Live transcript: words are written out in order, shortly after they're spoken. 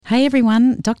Hey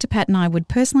everyone, Dr. Pat and I would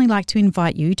personally like to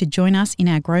invite you to join us in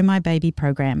our Grow My Baby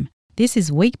program. This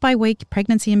is week-by-week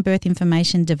pregnancy and birth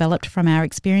information developed from our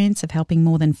experience of helping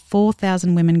more than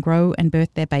 4,000 women grow and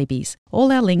birth their babies.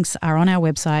 All our links are on our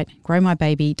website,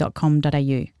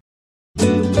 growmybaby.com.au.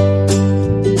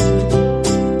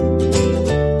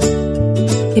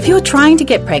 If you're trying to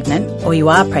get pregnant, or you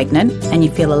are pregnant, and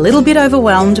you feel a little bit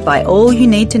overwhelmed by all you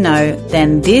need to know,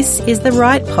 then this is the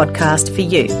right podcast for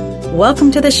you.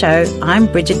 Welcome to the show. I'm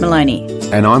Bridget Maloney.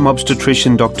 And I'm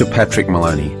obstetrician Dr. Patrick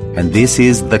Maloney. And this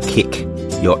is The Kick,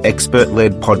 your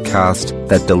expert-led podcast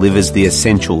that delivers the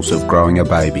essentials of growing a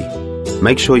baby.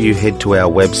 Make sure you head to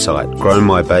our website,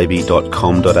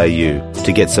 growmybaby.com.au,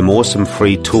 to get some awesome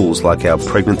free tools like our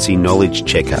pregnancy knowledge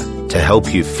checker to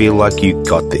help you feel like you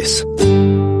got this.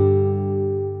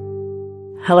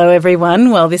 Hello everyone.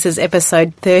 Well, this is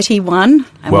episode 31.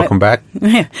 And welcome back.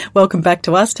 Welcome back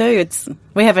to us too.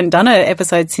 We haven't done an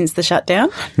episode since the shutdown.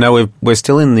 No, we're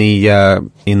still in the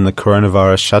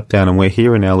coronavirus shutdown, and we're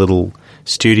here in our little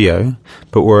studio,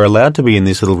 but we're allowed to be in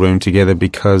this little room together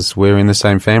because we're in the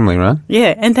same family, right?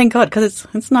 Yeah, and thank God, because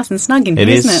it's nice and snug in here,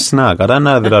 isn't it? It is snug. I don't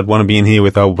know that I'd want to be in here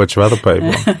with a whole bunch of other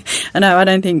people. I know, I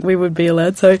don't think we would be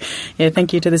allowed. So, yeah,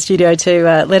 thank you to the studio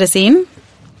to let us in.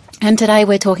 And today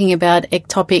we're talking about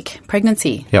ectopic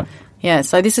pregnancy. Yep. Yeah,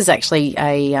 so this is actually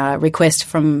a request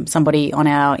from somebody on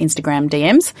our Instagram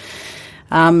DMs.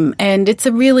 And it's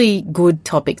a really good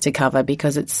topic to cover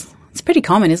because it's pretty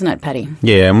common, isn't it, Patty?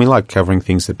 Yeah, and we like covering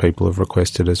things that people have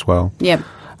requested as well. Yep.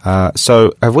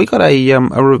 So have we got a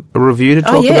review to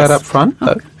talk about up front?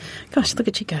 Oh, gosh, look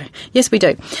at you go. Yes, we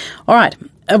do. All right.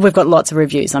 We've got lots of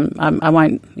reviews. I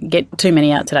won't get too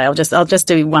many out today. I'll just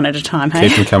do one at a time. Hey?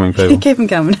 Keep them coming, people. Keep them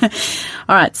coming.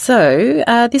 All right.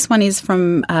 So this one is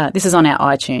this is on our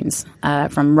iTunes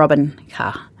from Robin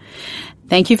Carr.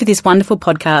 Thank you for this wonderful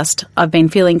podcast. I've been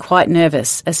feeling quite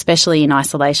nervous, especially in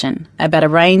isolation, about a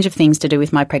range of things to do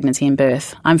with my pregnancy and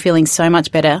birth. I'm feeling so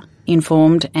much better,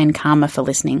 informed, and calmer for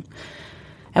listening.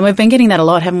 And we've been getting that a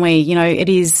lot, haven't we? You know, it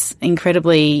is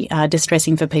incredibly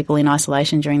distressing for people in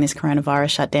isolation during this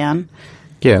coronavirus shutdown.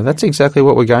 Yeah, that's exactly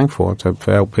what we're going for, to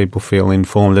help people feel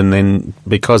informed, and then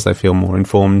because they feel more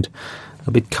informed,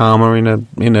 a bit calmer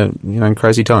in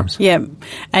crazy times. Yeah,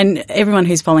 and everyone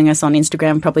who's following us on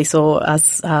Instagram probably saw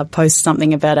us post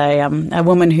something about a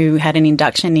woman who had an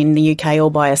induction in the UK all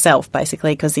by herself,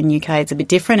 basically, because in UK it's a bit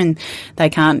different and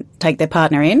they can't take their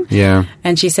partner in. Yeah.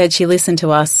 And she said she listened to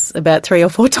us about 3 or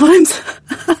 4 times.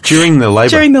 During the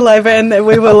labour. And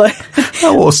we were like...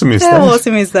 How awesome is that? How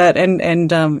awesome is that?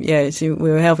 And we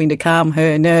were helping to calm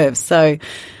her nerves. So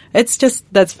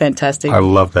that's fantastic. I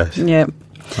love that. Yeah.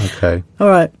 Okay. All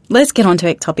right. Let's get on to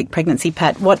ectopic pregnancy.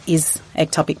 Pat, what is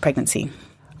ectopic pregnancy?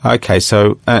 Okay,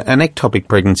 so an ectopic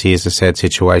pregnancy is a sad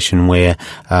situation where,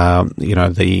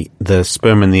 the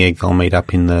sperm and the egg, they'll meet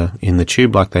up in the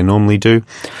tube like they normally do,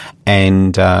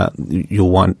 and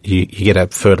you get a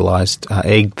fertilized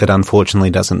egg that unfortunately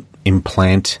doesn't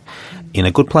implant in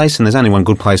a good place, and there's only one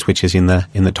good place, which is in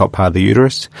the top part of the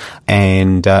uterus.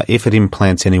 And if it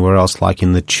implants anywhere else, like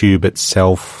in the tube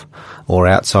itself, or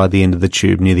outside the end of the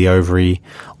tube near the ovary,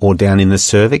 or down in the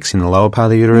cervix in the lower part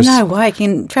of the uterus. No way, it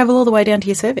can travel all the way down to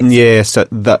your cervix. Yeah, so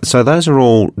those are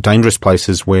all dangerous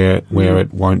places where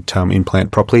it won't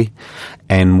implant properly,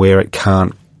 and where it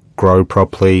can't grow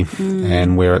properly,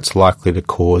 and where it's likely to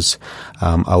cause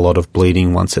a lot of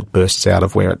bleeding once it bursts out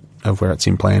of where it's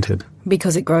implanted.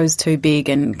 Because it grows too big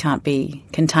and can't be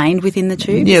contained within the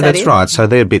tube? Yeah, that's right. So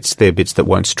they're bits that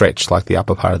won't stretch like the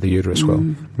upper part of the uterus will.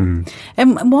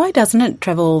 And why doesn't it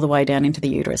travel all the way down into the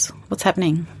uterus? What's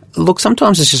happening? Look,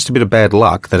 sometimes it's just a bit of bad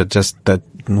luck that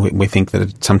we think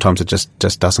that sometimes it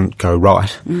just doesn't go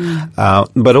right.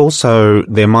 But also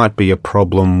there might be a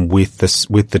problem with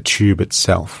the tube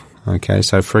itself. Okay,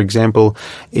 so for example,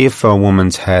 if a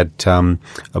woman's had a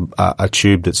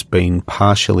tube that's been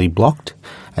partially blocked,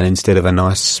 and instead of a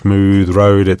nice smooth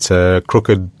road, it's a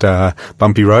crooked,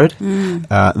 bumpy road, then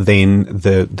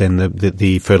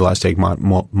the fertilized egg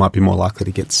might be more likely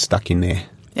to get stuck in there.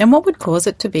 And what would cause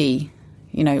it to be,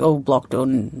 all blocked or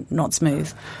not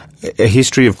smooth? A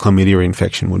history of chlamydia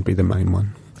infection would be the main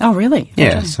one. Oh, really?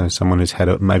 Yeah, okay. So someone who's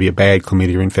had maybe a bad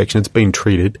chlamydia infection, it's been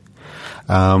treated.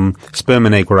 Sperm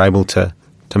and egg were able to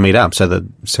meet up, so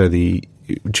the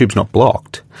tube's not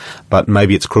blocked, but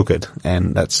maybe it's crooked,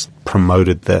 and that's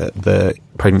promoted the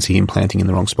pregnancy implanting in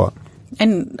the wrong spot.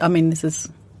 And I mean, this is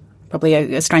probably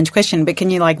a strange question, but can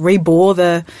you rebore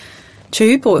the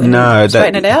tube or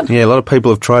straighten it out? Yeah, a lot of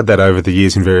people have tried that over the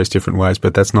years in various different ways,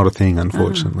 but that's not a thing,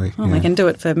 unfortunately. They can do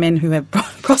it for men who have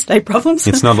prostate problems.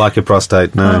 It's not like a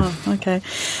prostate, no. Oh, okay.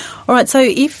 All right. So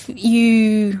if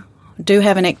you do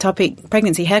have an ectopic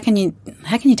pregnancy, how can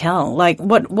you tell? Like,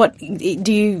 what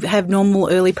do you have normal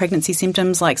early pregnancy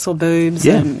symptoms like sore boobs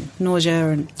and nausea?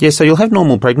 And yeah, so you'll have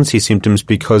normal pregnancy symptoms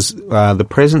because the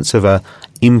presence of a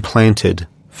implanted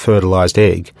fertilised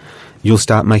egg, you'll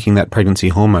start making that pregnancy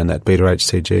hormone, that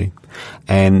beta-HCG,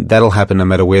 and that'll happen no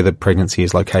matter where the pregnancy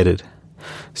is located.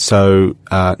 So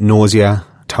nausea,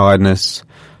 tiredness,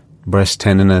 breast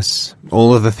tenderness,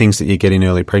 all of the things that you get in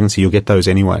early pregnancy, you'll get those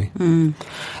anyway.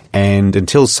 And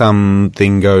until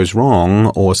something goes wrong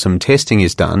or some testing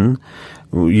is done,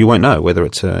 you won't know whether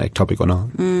it's ectopic or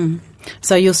not.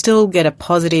 So you'll still get a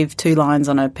positive 2 lines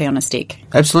on a pea on a stick?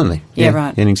 Absolutely. Yeah,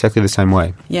 right. In exactly the same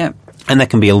way. Yeah. And that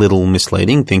can be a little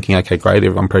misleading, thinking, okay, great,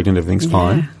 I'm pregnant, everything's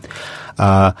fine.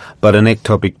 But an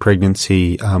ectopic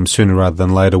pregnancy, sooner rather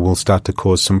than later, will start to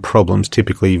cause some problems,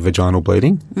 typically vaginal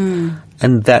bleeding.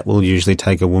 And that will usually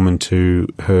take a woman to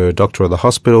her doctor or the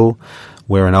hospital,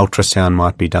 where an ultrasound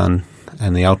might be done,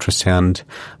 and the ultrasound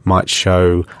might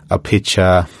show a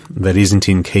picture that isn't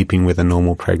in keeping with a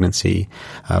normal pregnancy.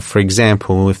 For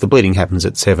example, if the bleeding happens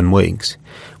at 7 weeks,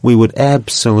 we would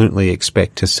absolutely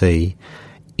expect to see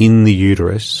in the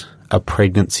uterus a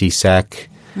pregnancy sac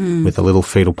with a little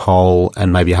fetal pole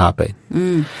and maybe a heartbeat.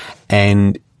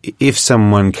 And if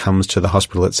someone comes to the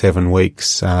hospital at 7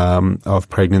 weeks of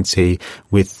pregnancy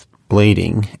with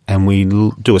bleeding and we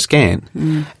do a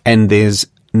scan and there's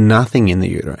nothing in the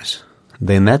uterus,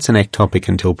 then that's an ectopic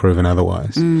until proven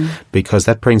otherwise, because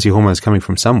that pregnancy hormone is coming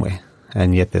from somewhere,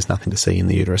 and yet there's nothing to see in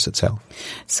the uterus itself.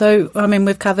 So, I mean,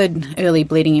 we've covered early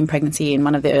bleeding in pregnancy in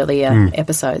one of the earlier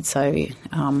episodes, so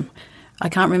I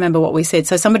can't remember what we said.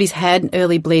 So somebody's had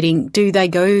early bleeding.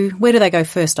 Where do they go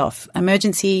first off?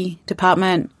 Emergency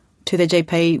department, to their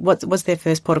GP? What's their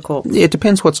first protocol? Yeah, it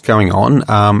depends what's going on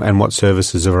and what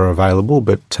services are available.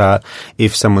 But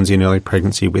if someone's in early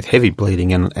pregnancy with heavy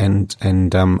bleeding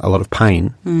and a lot of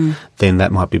pain, then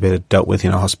that might be better dealt with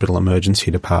in a hospital emergency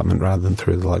department rather than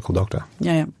through the local doctor.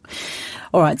 Yeah.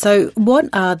 All right. So what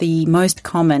are the most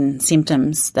common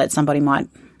symptoms that somebody might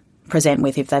present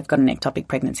with if they've got an ectopic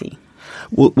pregnancy?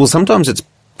 Well, sometimes it's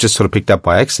just sort of picked up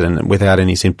by accident without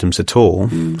any symptoms at all,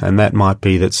 and that might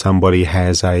be that somebody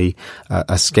has a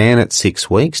scan at 6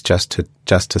 weeks just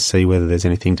to see whether there's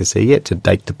anything to see yet, to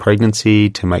date the pregnancy,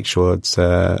 to make sure it's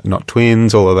not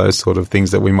twins, all of those sort of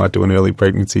things that we might do an early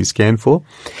pregnancy scan for.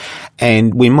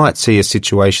 And we might see a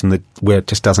situation where it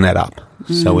just doesn't add up.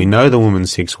 So we know the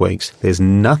woman's 6 weeks, there's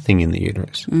nothing in the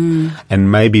uterus,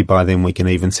 and maybe by then we can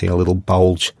even see a little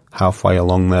bulge halfway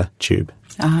along the tube.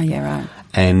 Ah, yeah, right.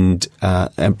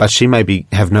 But she maybe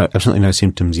have absolutely no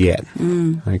symptoms yet.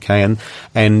 Okay,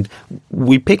 and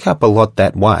we pick up a lot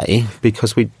that way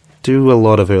because we do a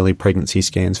lot of early pregnancy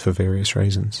scans for various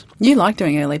reasons. You like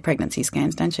doing early pregnancy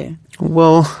scans, don't you?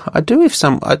 Well, I do if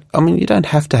I mean, you don't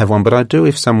have to have one, but I do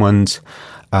if someone's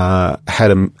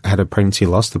had a pregnancy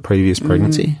loss the previous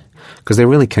pregnancy, because they're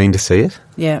really keen to see it.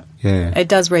 Yeah. It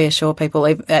does reassure people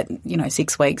at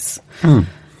 6 weeks.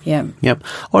 Yeah. Yep.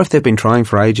 Or if they've been trying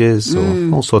for ages,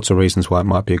 or all sorts of reasons why it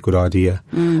might be a good idea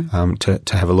to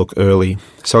have a look early.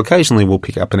 So occasionally we'll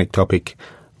pick up an ectopic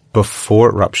before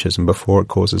it ruptures and before it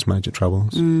causes major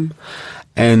troubles.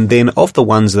 And then of the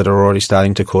ones that are already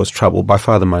starting to cause trouble, by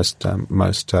far the most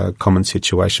common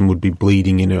situation would be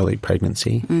bleeding in early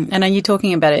pregnancy. And are you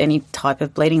talking about any type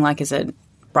of bleeding? Like, is it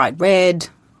bright red,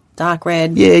 dark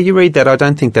red? Yeah, you read that. I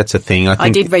don't think that's a thing. I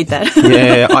did read that.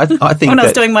 Yeah, I think when I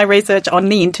was doing my research on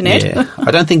the internet. Yeah,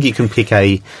 I don't think you can pick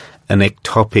an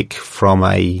ectopic from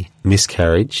a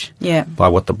miscarriage by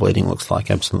what the bleeding looks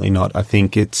like. Absolutely not. I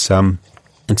think it's an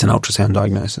ultrasound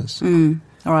diagnosis.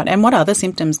 All right. And what other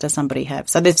symptoms does somebody have?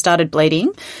 So they've started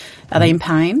bleeding. Are they in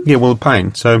pain? Yeah, well,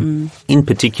 pain. So in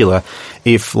particular,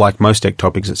 if, like most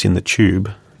ectopics, it's in the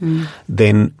tube,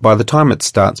 then by the time it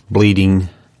starts bleeding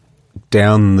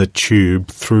down the tube,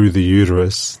 through the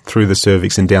uterus, through the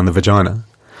cervix and down the vagina,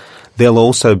 there'll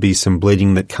also be some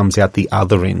bleeding that comes out the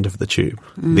other end of the tube,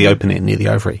 the open end near the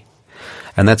ovary.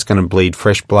 And that's going to bleed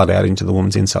fresh blood out into the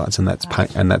woman's insides, and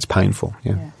that's painful.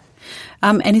 Yeah.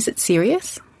 And is it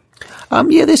serious?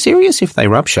 Yeah, they're serious if they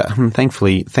rupture. And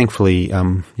thankfully,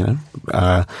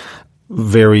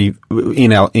 very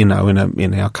in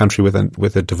our country with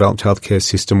a developed healthcare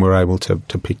system, we're able to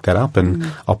pick that up and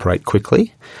operate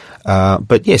quickly.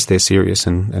 But yes, they're serious,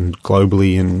 and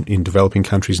globally in developing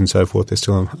countries and so forth, they're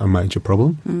still a major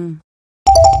problem.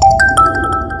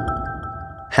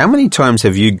 How many times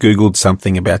have you Googled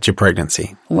something about your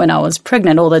pregnancy? When I was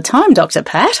pregnant all the time, Dr.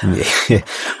 Pat. Yeah,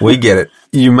 we get it.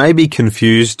 You may be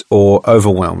confused or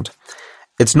overwhelmed.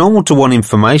 It's normal to want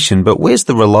information, but where's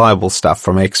the reliable stuff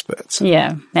from experts?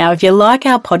 Yeah. Now, if you like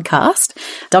our podcast,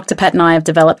 Dr. Pat and I have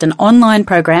developed an online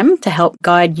program to help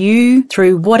guide you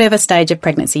through whatever stage of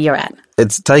pregnancy you're at.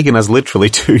 It's taken us literally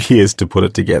 2 years to put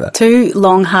it together. 2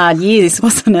 long, hard years,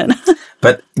 wasn't it?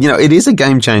 But, it is a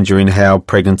game changer in how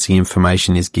pregnancy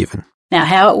information is given. Now,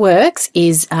 how it works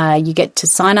is you get to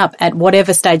sign up at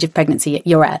whatever stage of pregnancy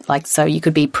you're at. So you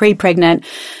could be pre-pregnant,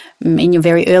 in your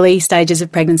very early stages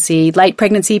of pregnancy, late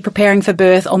pregnancy, preparing for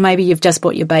birth, or maybe you've just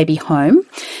brought your baby home,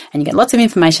 and you get lots of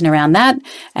information around that.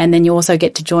 And then you also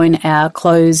get to join our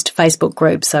closed Facebook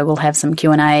group. So we'll have some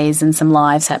Q&As and some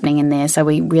lives happening in there. So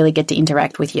we really get to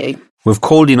interact with you. We've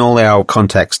called in all our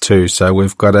contacts too. So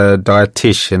we've got a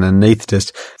dietitian,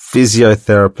 anaesthetist,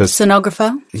 physiotherapist.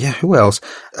 Sonographer. Yeah, who else?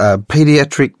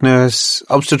 Pediatric nurse,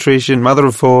 obstetrician, mother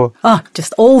of 4. Oh,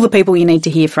 just all the people you need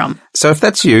to hear from. So if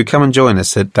that's you, come and join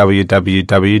us at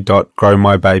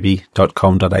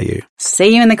www.growmybaby.com.au.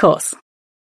 See you in the course.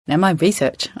 Now, my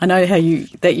research. I know how you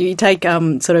take you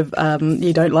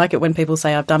don't like it when people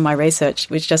say I've done my research,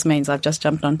 which just means I've just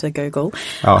jumped onto Google.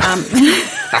 Oh,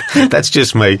 that's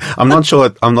just me. I'm not sure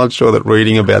that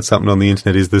reading about something on the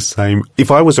internet is the same. If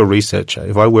I was a researcher,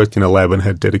 if I worked in a lab and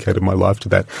had dedicated my life to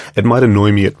that, it might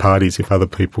annoy me at parties if other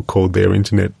people called their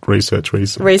internet research.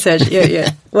 Research,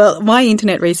 yeah. Well, my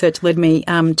internet research led me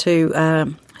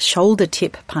to shoulder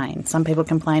tip pain. Some people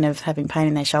complain of having pain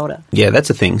in their shoulder. Yeah, that's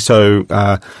a thing. So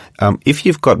if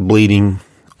you've got bleeding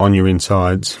on your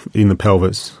insides, in the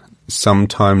pelvis,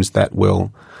 sometimes that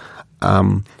will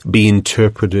be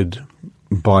interpreted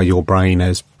by your brain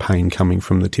as pain coming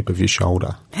from the tip of your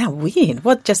shoulder. How weird.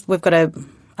 We've got a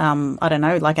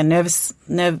like a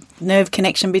nerve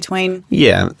connection between.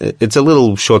 Yeah, it's a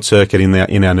little short circuit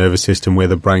in our nervous system where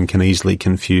the brain can easily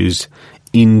confuse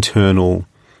internal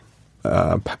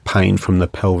pain from the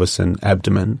pelvis and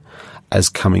abdomen as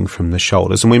coming from the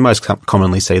shoulders. And we most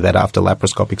commonly see that after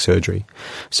laparoscopic surgery.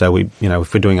 So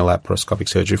if we're doing a laparoscopic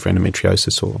surgery for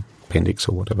endometriosis or appendix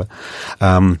or whatever,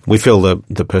 we fill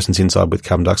the person's inside with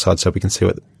carbon dioxide so we can see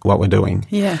what we're doing.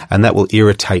 Yeah. And that will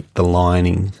irritate the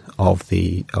lining of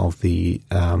the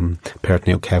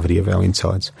peritoneal cavity of our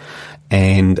insides.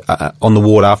 And on the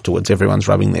ward afterwards, everyone's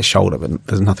rubbing their shoulder, but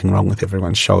there's nothing wrong with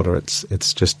everyone's shoulder.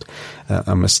 It's just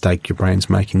a mistake your brain's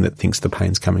making that thinks the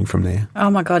pain's coming from there. Oh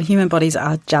my God, human bodies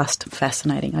are just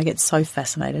fascinating. I get so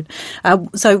fascinated.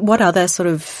 So what other sort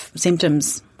of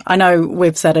symptoms? I know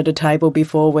we've sat at a table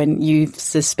before when you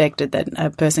suspected that a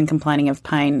person complaining of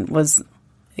pain was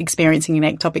experiencing an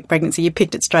ectopic pregnancy. You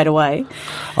picked it straight away.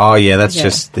 Oh yeah, that's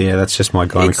just my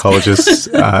gynecologist's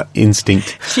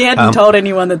instinct. She hadn't told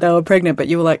anyone that they were pregnant, but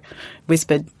you were like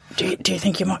whispered, do you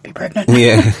think you might be pregnant?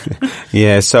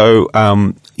 Yeah. So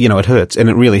it hurts, and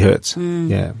it really hurts.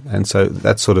 Yeah, and so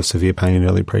that sort of severe pain in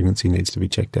early pregnancy needs to be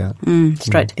checked out.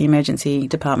 Straight to the emergency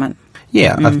department.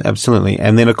 Yeah, absolutely.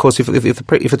 And then, of course, if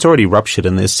it's already ruptured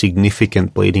and there's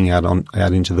significant bleeding out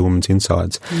into the woman's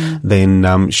insides,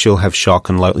 then she'll have shock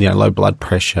and low blood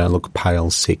pressure, look pale,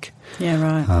 sick. Yeah,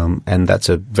 right. And that's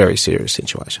a very serious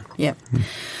situation. Yeah.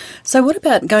 So what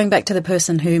about going back to the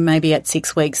person who maybe at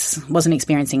 6 weeks wasn't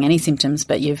experiencing any symptoms,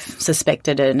 but you've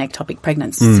suspected an ectopic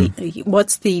pregnancy?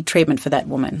 What's the treatment for that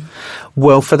woman?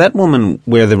 Well, for that woman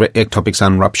where the ectopic's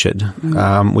unruptured,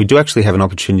 we do actually have an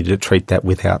opportunity to treat that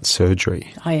without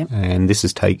surgery. Oh, yeah. And this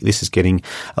is getting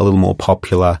a little more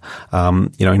popular,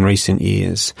 in recent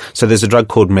years. So there's a drug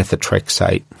called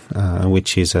methotrexate,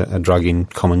 which is a drug in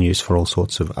common use for all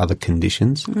sorts of other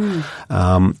conditions.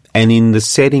 And in the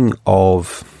setting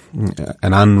of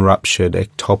an unruptured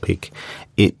ectopic,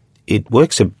 it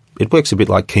works a bit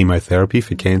like chemotherapy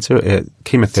for cancer.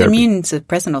 Chemotherapy. It's immune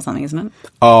suppressant or something, isn't it?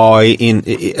 Oh,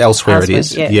 elsewhere it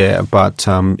is. Yeah. But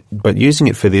using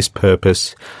it for this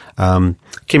purpose,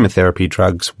 chemotherapy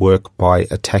drugs work by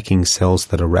attacking cells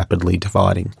that are rapidly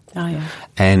dividing. Oh, yeah.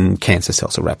 And cancer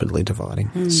cells are rapidly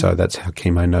dividing. So that's how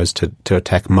chemo knows to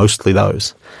attack mostly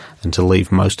those and to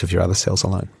leave most of your other cells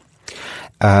alone.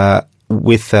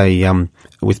 With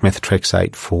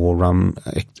methotrexate for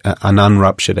an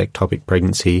unruptured ectopic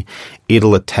pregnancy,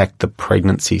 it'll attack the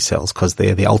pregnancy cells because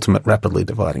they're the ultimate rapidly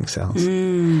dividing cells,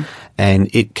 and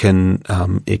it can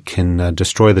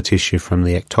destroy the tissue from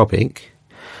the ectopic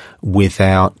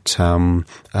without and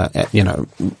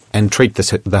treat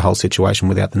the whole situation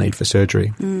without the need for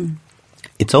surgery.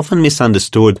 It's often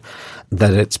misunderstood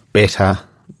that it's better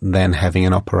than having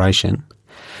an operation.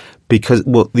 Because,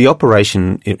 the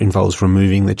operation, it involves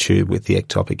removing the tube with the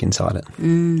ectopic inside it.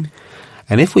 And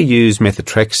if we use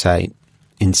methotrexate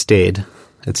instead,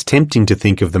 it's tempting to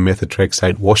think of the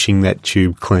methotrexate washing that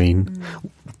tube clean,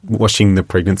 washing the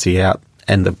pregnancy out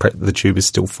and the tube is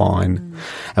still fine.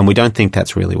 And we don't think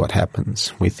that's really what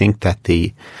happens. We think that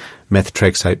the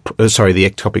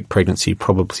ectopic pregnancy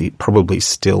probably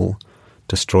still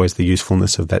destroys the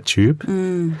usefulness of that tube.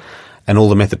 And all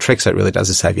the methotrexate really does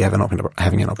is save you having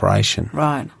an operation.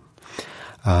 Right.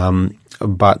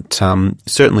 But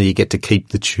certainly you get to keep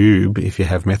the tube if you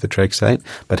have methotrexate,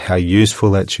 but how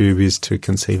useful that tube is to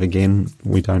conceive again,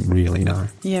 we don't really know.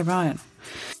 Yeah, right.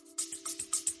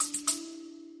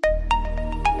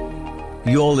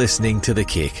 You're listening to The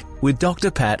Kick with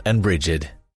Dr. Pat and Bridget.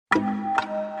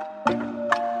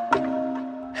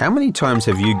 How many times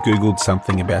have you Googled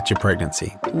something about your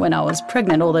pregnancy? When I was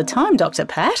pregnant all the time, Dr.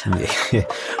 Pat. Yeah,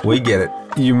 we get it.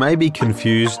 You may be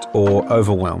confused or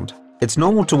overwhelmed. It's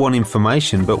normal to want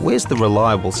information, but where's the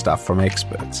reliable stuff from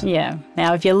experts? Yeah.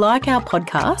 Now, if you like our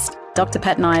podcast, Dr.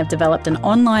 Pat and I have developed an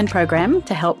online program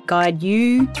to help guide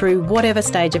you through whatever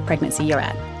stage of pregnancy you're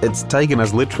at. It's taken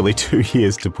us literally 2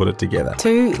 years to put it together.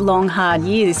 2 long, hard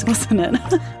years, wasn't it?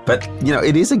 But,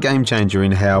 it is a game changer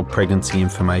in how pregnancy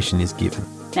information is given.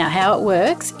 Now, how it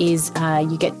works is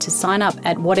you get to sign up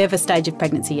at whatever stage of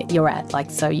pregnancy you're at.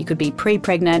 So you could be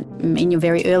pre-pregnant, in your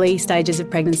very early stages of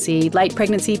pregnancy, late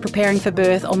pregnancy, preparing for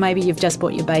birth, or maybe you've just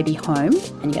brought your baby home.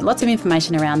 And you get lots of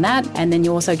information around that. And then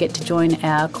you also get to join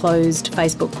our closed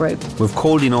Facebook group. We've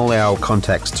called in all our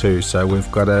contacts too. So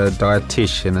we've got a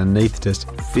dietitian, anaesthetist,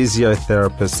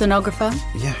 physiotherapist. Sonographer.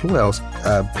 Yeah, who else?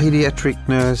 Paediatric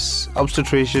nurse,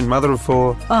 obstetrician, mother of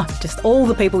 4. Oh, just all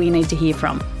the people you need to hear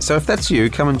from. So if that's you,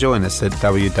 come and join us at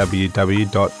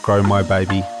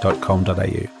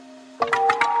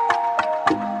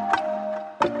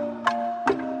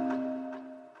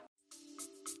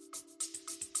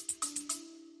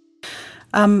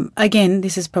Again,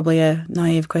 this is probably a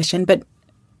naive question, but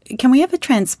can we ever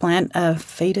transplant a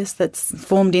fetus that's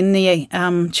formed in the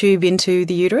tube into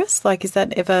the uterus? Is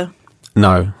that ever...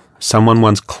 No. Someone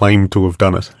once claimed to have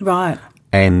done it. Right.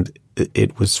 And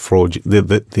it was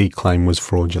fraudulent. The claim was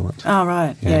fraudulent. Oh,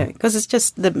 right. Yeah. Because it's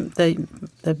just the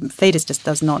fetus just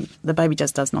does not, the baby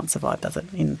just does not survive, does it?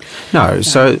 No.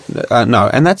 No.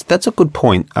 And that's a good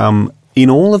point. In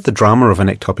all of the drama of an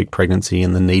ectopic pregnancy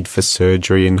and the need for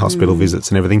surgery and hospital visits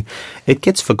and everything, it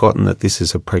gets forgotten that this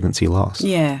is a pregnancy loss.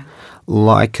 Yeah.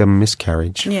 Like a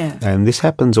miscarriage. Yeah. And this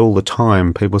happens all the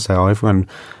time. People say, oh,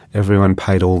 everyone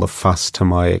paid all the fuss to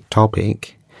my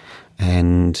ectopic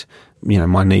and,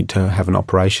 my need to have an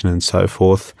operation and so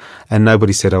forth. And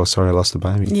nobody said, oh, sorry, I lost the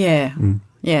baby. Yeah.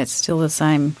 Yeah, it's still the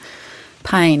same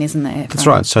pain, isn't there? That's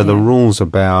right. So the rules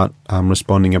about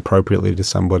responding appropriately to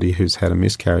somebody who's had a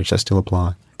miscarriage, they still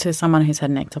apply. To someone who's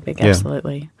had an ectopic,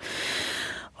 absolutely.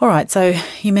 All right, so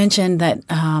you mentioned that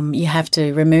you have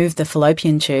to remove the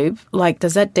fallopian tube.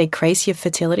 Does that decrease your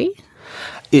fertility?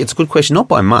 It's a good question. Not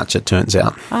by much, it turns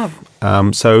out. Oh.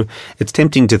 So it's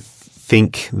tempting to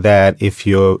think that if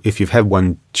you've had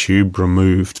one tube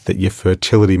removed, that your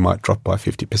fertility might drop by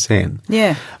 50%.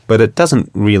 Yeah. But it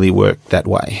doesn't really work that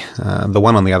way. The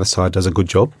one on the other side does a good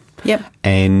job. Yep.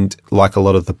 And like a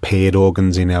lot of the paired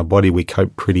organs in our body, we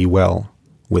cope pretty well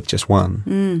with just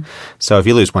one. So if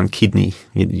you lose one kidney,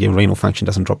 your renal function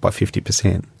doesn't drop by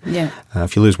 50%. Yeah.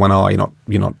 If you lose one eye,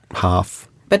 you're not half.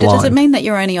 But does it mean that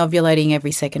you're only ovulating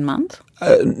every second month?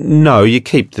 No,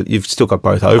 you've still got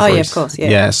both ovaries. Oh, yeah, of course, yeah.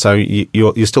 Yeah, so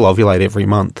you still ovulate every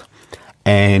month.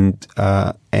 And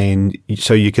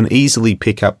so you can easily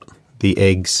pick up the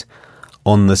eggs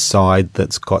on the side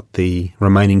that's got the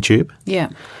remaining tube. Yeah.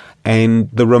 And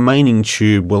the remaining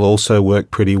tube will also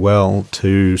work pretty well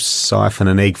to siphon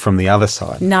an egg from the other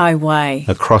side. No way.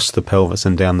 Across the pelvis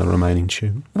and down the remaining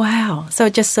tube. Wow. So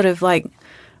it just sort of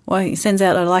it sends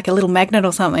out like a little magnet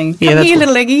or something. Yeah, Come here,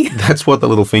 little eggy. That's what the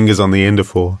little fingers on the end are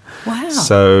for. Wow.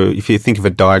 So if you think of a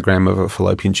diagram of a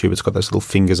fallopian tube, it's got those little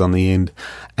fingers on the end.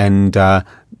 And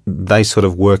they sort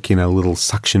of work in a little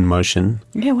suction motion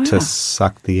to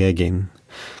suck the egg in.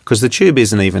 Because the tube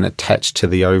isn't even attached to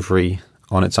the ovary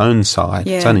on its own side.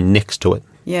 Yeah. It's only next to it.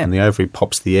 Yeah. And the ovary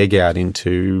pops the egg out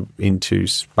into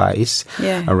space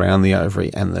around the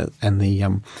ovary, and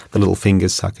the little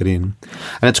fingers suck it in.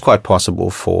 And it's quite possible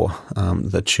for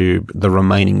the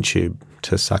remaining tube,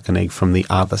 to suck an egg from the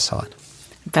other side.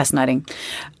 Fascinating.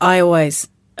 I always,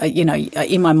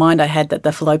 in my mind I had that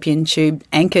the fallopian tube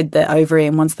anchored the ovary,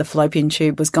 and once the fallopian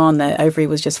tube was gone, the ovary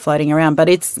was just floating around. But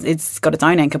it's got its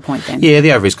own anchor point then. Yeah,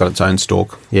 the ovary's got its own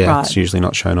stalk. Yeah, right. It's usually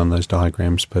not shown on those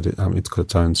diagrams, but it's got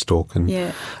its own stalk.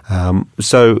 And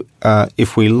so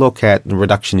if we look at the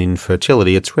reduction in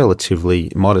fertility, it's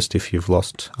relatively modest if you've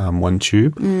lost one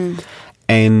tube.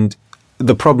 And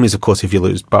the problem is, of course, if you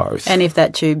lose both. And if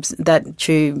that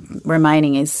tube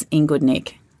remaining is in good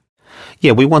nick.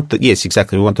 Yeah, we want yes,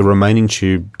 exactly. We want the remaining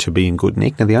tube to be in good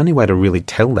nick. Now, the only way to really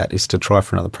tell that is to try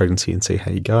for another pregnancy and see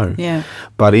how you go. Yeah.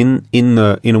 But in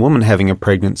a woman having a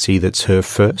pregnancy that's her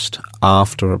first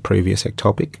after a previous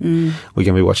ectopic, we're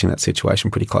going to be watching that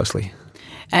situation pretty closely.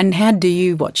 And how do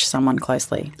you watch someone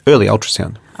closely? Early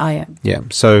ultrasound. Oh, yeah. Yeah.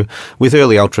 So with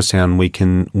early ultrasound, we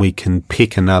can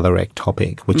pick another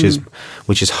ectopic, which is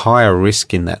higher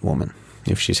risk in that woman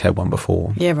if she's had one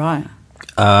before. Yeah, right.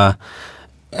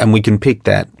 And we can pick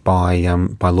that by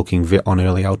looking on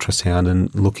early ultrasound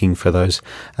and looking for those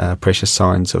precious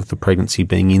signs of the pregnancy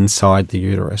being inside the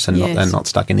uterus and not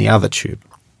stuck in the other tube.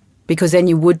 Because then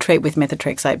you would treat with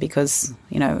methotrexate because,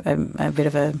 a bit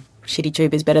of a shitty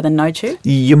tube is better than no tube?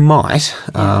 You might,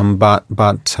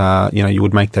 but you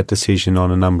would make that decision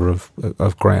on a number of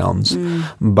grounds.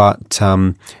 But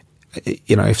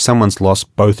if someone's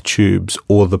lost both tubes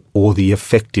or the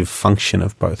effective function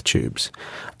of both tubes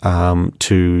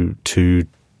to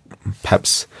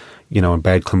perhaps a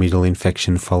bad chlamydial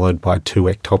infection followed by 2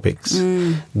 ectopics,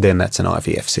 then that's an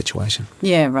IVF situation.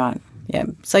 Yeah, right. Yeah.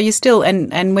 So you still,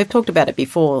 and we've talked about it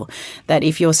before, that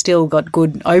if you're still got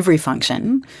good ovary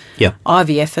function,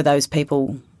 IVF for those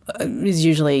people is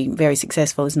usually very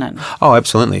successful, isn't it? Oh,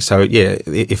 absolutely. So, yeah,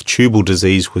 if tubal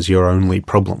disease was your only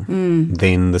problem,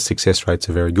 then the success rates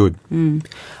are very good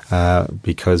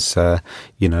because, one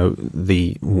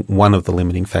of the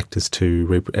limiting factors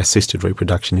to assisted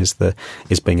reproduction is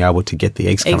being able to get the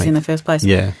eggs coming. Eggs in the first place.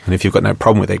 Yeah. And if you've got no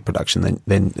problem with egg production,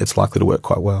 then it's likely to work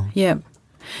quite well. Yeah.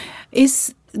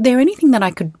 Is there anything that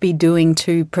I could be doing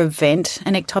to prevent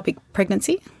an ectopic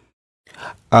pregnancy?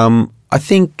 I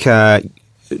think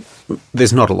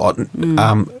there's not a lot.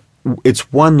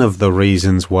 It's one of the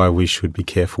reasons why we should be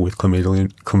careful with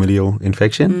chlamydial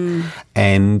infection,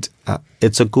 and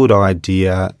it's a good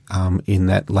idea in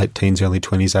that late teens, early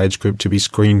 20s age group to be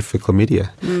screened for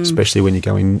chlamydia, especially when you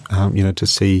go in, to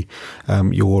see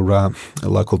your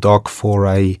local doc for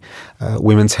a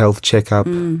women's health checkup,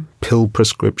 pill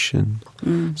prescription,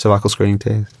 cervical screening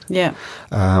test. Yeah.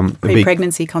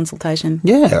 Pre-pregnancy consultation.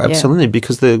 Yeah, absolutely,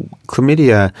 because the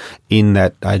chlamydia in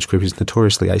that age group is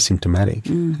notoriously asymptomatic,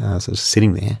 so it's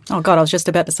sitting there. Oh, God, I was just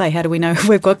about to say, how do we know if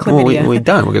we've got chlamydia? Well, we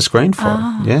don't. We get screened for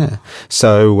it, yeah.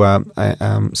 So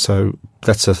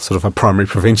that's a sort of a primary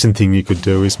prevention thing you could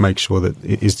do is make sure that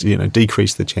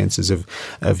decrease the chances of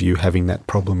you having that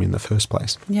problem in the first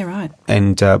place. Yeah, right.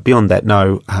 And beyond that,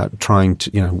 trying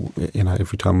to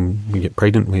every time we get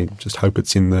pregnant, we just hope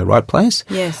it's in the right place.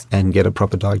 Yes. And get a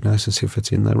proper diagnosis if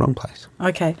it's in the wrong place.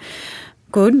 Okay,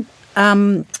 good.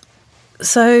 So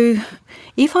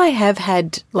if I have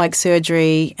had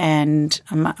surgery and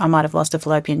I might have lost a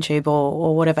fallopian tube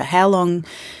or whatever, how long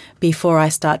before I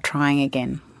start trying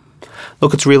again?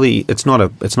 Look, it's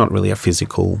not really a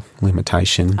physical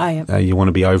limitation. Oh, yeah. You want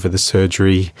to be over the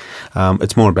surgery.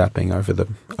 It's more about being over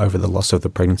the loss of the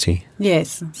pregnancy.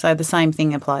 Yes. So the same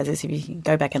thing applies as if you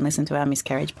go back and listen to our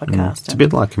miscarriage podcast. It's a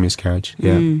bit like a miscarriage.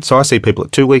 Yeah. So I see people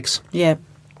at 2 weeks. Yeah.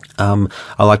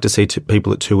 I like to see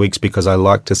people at 2 weeks because I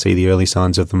like to see the early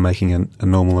signs of them making a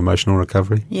normal emotional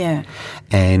recovery. Yeah.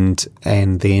 And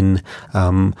then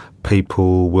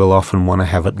people will often want to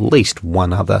have at least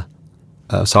one other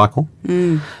cycle,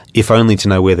 if only to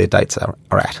know where their dates are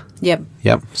at. Yep.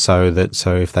 So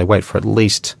if they wait for at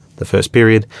least the first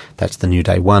period, that's the new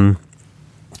day 1.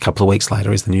 A couple of weeks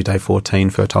later is the new day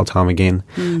 14, fertile time again,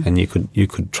 and you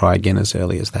could try again as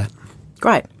early as that.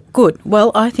 Great. Good.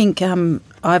 Well, I think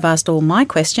I've asked all my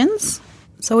questions,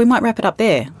 so we might wrap it up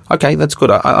there. Okay, that's good.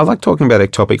 I like talking about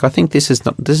ectopic. I think this is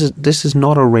not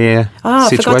a rare situation. I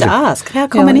forgot to ask. How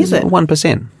common is it?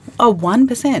 1%. Oh,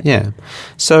 1%? Yeah.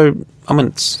 So,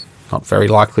 it's not very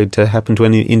likely to happen to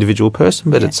any individual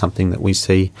person, but it's something that we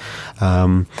see.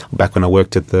 Back when I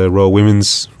worked at the Royal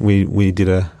Women's, we did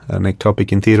an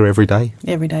ectopic in theatre every day.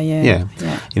 Every day, yeah.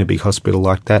 In a big hospital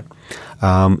like that.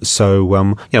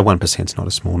 1% is not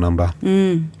a small number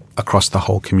across the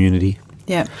whole community.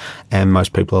 Yeah. And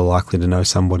most people are likely to know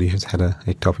somebody who's had an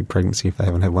ectopic pregnancy if they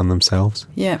haven't had one themselves.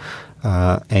 Yeah.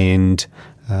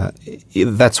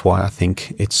 That's why I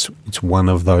think it's one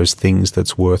of those things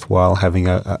that's worthwhile having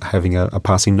a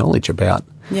passing knowledge about.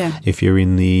 Yeah. If you're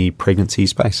in the pregnancy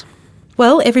space.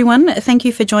 Well, everyone, thank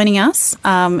you for joining us.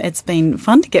 It's been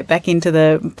fun to get back into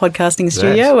the podcasting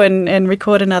studio and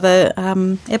record another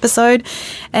episode.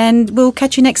 And we'll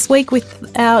catch you next week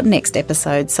with our next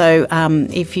episode. So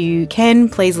if you can,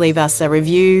 please leave us a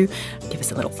review. Give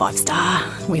us a little 5-star.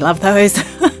 We love those.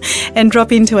 And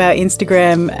drop into our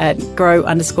Instagram at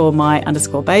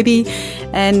grow_my_baby.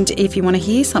 And if you want to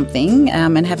hear something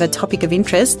and have a topic of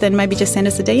interest, then maybe just send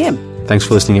us a DM. Thanks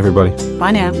for listening, everybody.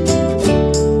 Bye now.